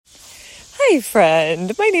Hi,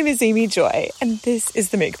 friend. My name is Amy Joy, and this is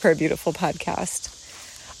the Make Prayer Beautiful podcast.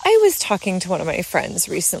 I was talking to one of my friends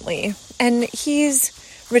recently, and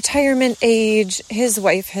he's retirement age. His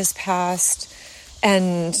wife has passed,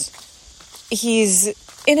 and he's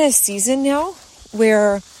in a season now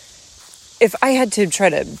where if I had to try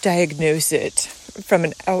to diagnose it from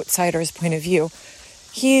an outsider's point of view,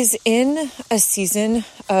 he's in a season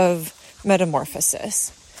of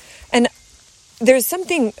metamorphosis. And there's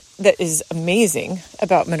something that is amazing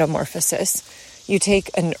about metamorphosis. You take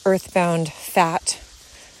an earthbound, fat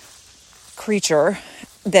creature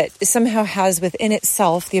that somehow has within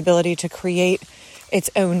itself the ability to create its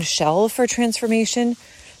own shell for transformation,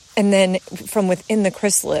 and then from within the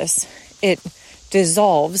chrysalis, it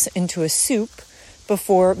dissolves into a soup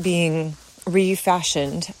before being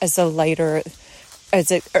refashioned as a lighter,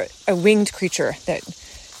 as a winged creature that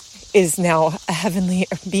is now a heavenly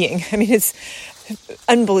being. I mean, it's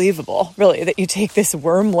unbelievable, really, that you take this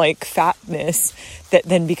worm-like fatness that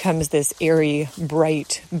then becomes this airy,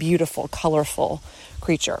 bright, beautiful, colorful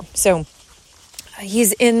creature. So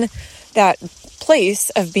he's in that place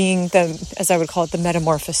of being the, as I would call it, the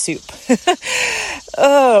metamorphose soup.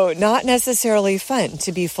 Oh, not necessarily fun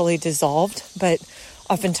to be fully dissolved, but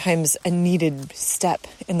oftentimes a needed step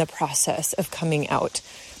in the process of coming out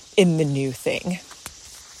in the new thing.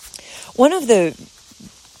 One of the,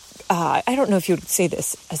 I don't know if you would say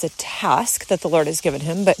this as a task that the Lord has given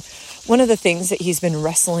him, but one of the things that he's been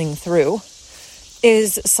wrestling through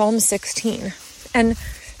is Psalm 16. And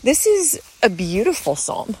this is a beautiful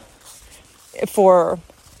psalm for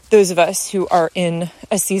those of us who are in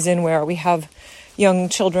a season where we have young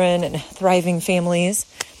children and thriving families.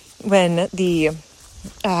 When it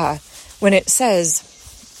says,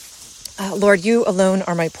 Lord, you alone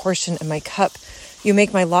are my portion and my cup. You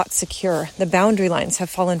make my lot secure. The boundary lines have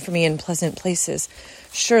fallen for me in pleasant places.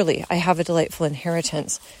 Surely I have a delightful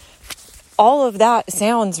inheritance. All of that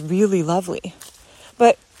sounds really lovely.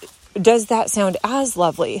 But does that sound as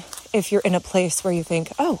lovely if you're in a place where you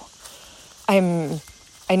think, oh, I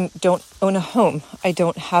don't own a home. I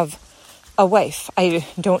don't have a wife. I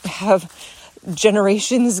don't have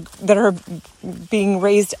generations that are being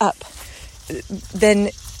raised up.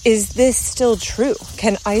 Then is this still true?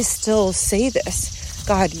 Can I still say this?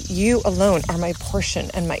 God, you alone are my portion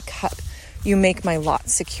and my cup. You make my lot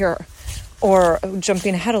secure. Or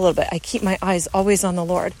jumping ahead a little bit, I keep my eyes always on the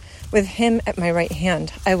Lord. With him at my right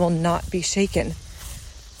hand, I will not be shaken.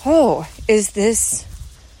 Oh, is this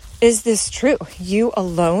true? You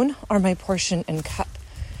alone are my portion and cup.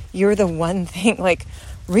 You're the one thing, like,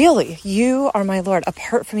 really, you are my Lord.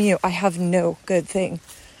 Apart from you, I have no good thing.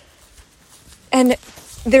 And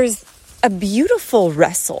there's a beautiful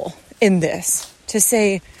wrestle in this to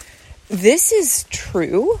say, this is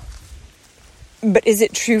true, but is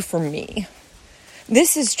it true for me?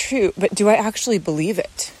 This is true, but do I actually believe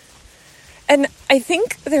it? And I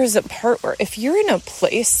think there's a part where if you're in a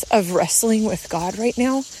place of wrestling with God right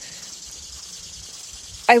now,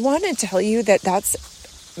 I want to tell you that that's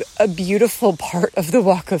a beautiful part of the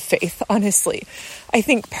walk of faith, honestly. I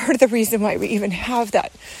think part of the reason why we even have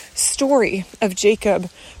that story of Jacob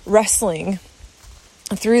wrestling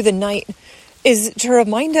through the night is to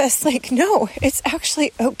remind us, like, no, it's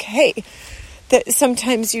actually okay that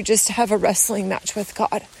sometimes you just have a wrestling match with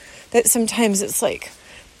God. That sometimes it's like,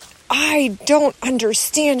 I don't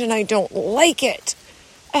understand and I don't like it.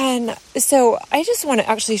 And so I just want to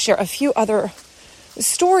actually share a few other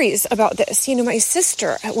stories about this. You know, my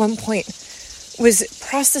sister at one point was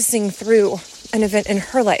processing through an event in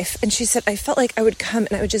her life, and she said, I felt like I would come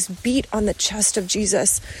and I would just beat on the chest of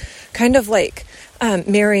Jesus, kind of like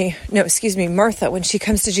Martha, when she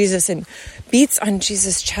comes to Jesus and beats on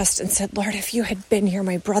Jesus' chest and said, Lord, if you had been here,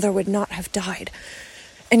 my brother would not have died.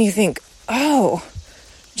 And you think, oh,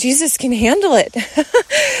 Jesus can handle it.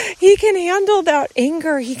 He can handle that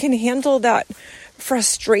anger. He can handle that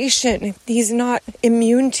frustration. He's not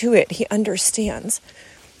immune to it. He understands.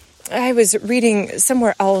 I was reading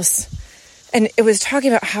somewhere else, and it was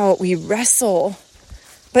talking about how we wrestle,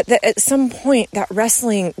 but that at some point that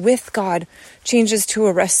wrestling with God changes to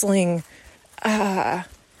a wrestling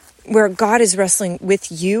where God is wrestling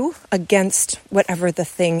with you against whatever the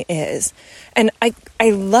thing is. And I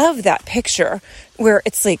love that picture where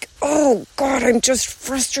it's like, oh God, I'm just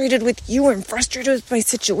frustrated with you. I'm frustrated with my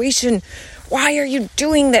situation. Why are you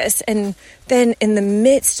doing this? And then in the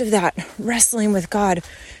midst of that wrestling with God,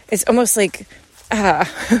 it's almost like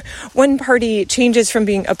one party changes from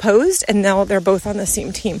being opposed and now they're both on the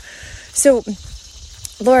same team. So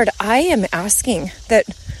Lord, I am asking that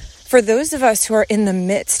for those of us who are in the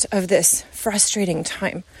midst of this frustrating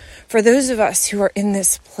time, For those of us who are in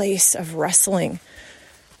this place of wrestling,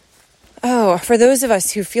 for those of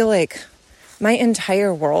us who feel like my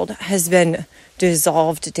entire world has been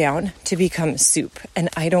dissolved down to become soup, and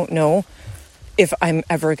I don't know if I'm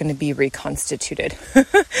ever going to be reconstituted.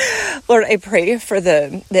 Lord, I pray for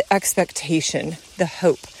the expectation, the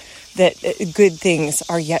hope that good things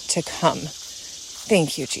are yet to come.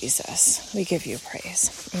 Thank you, Jesus. We give you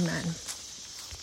praise. Amen.